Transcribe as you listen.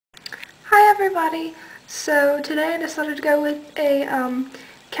everybody! So today I decided to go with a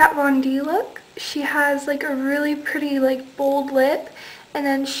Kat Von D look. She has like a really pretty like bold lip, and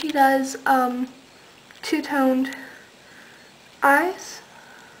then she does two-toned eyes.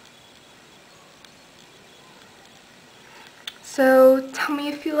 So tell me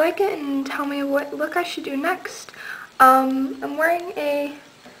if you like it and tell me what look I should do next. I'm wearing a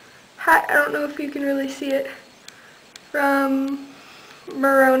hat, I don't know if you can really see it, from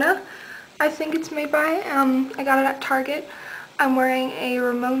Merona. I think it's made by, I got it at Target. I'm wearing a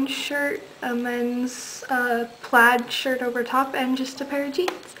Ramon shirt, a men's plaid shirt over top, and just a pair of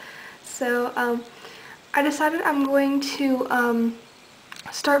jeans. So I decided I'm going to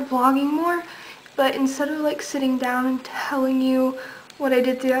start vlogging more, but instead of like sitting down and telling you what I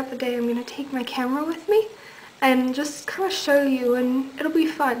did throughout the day, I'm going to take my camera with me and just kind of show you, and it'll be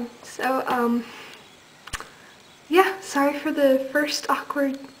fun. So yeah, sorry for the first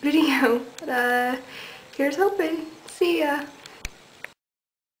awkward video, but here's hoping. See ya!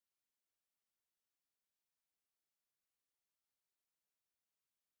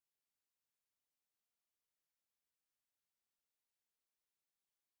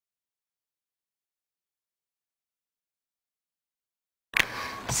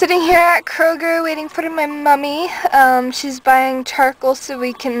 Sitting here at Kroger waiting for my mummy. She's buying charcoal so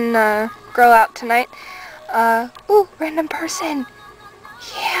we can grill out tonight. Ooh, random person.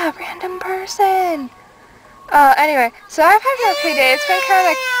 Yeah, random person. Anyway, so I've had an okay day. It's been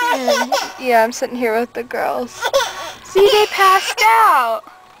kind of, yeah, I'm sitting here with the girls. See, they passed out.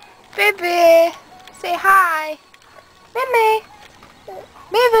 Baby, say hi. Mimi.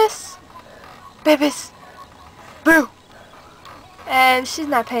 Mavis. Babies. Boo. And she's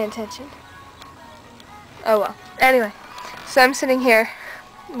not paying attention. Oh well. Anyway, so I'm sitting here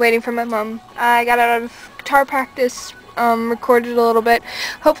waiting for my mom. I got out of guitar practice, recorded a little bit.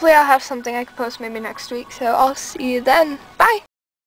 Hopefully I'll have something I can post maybe next week. So I'll see you then. Bye!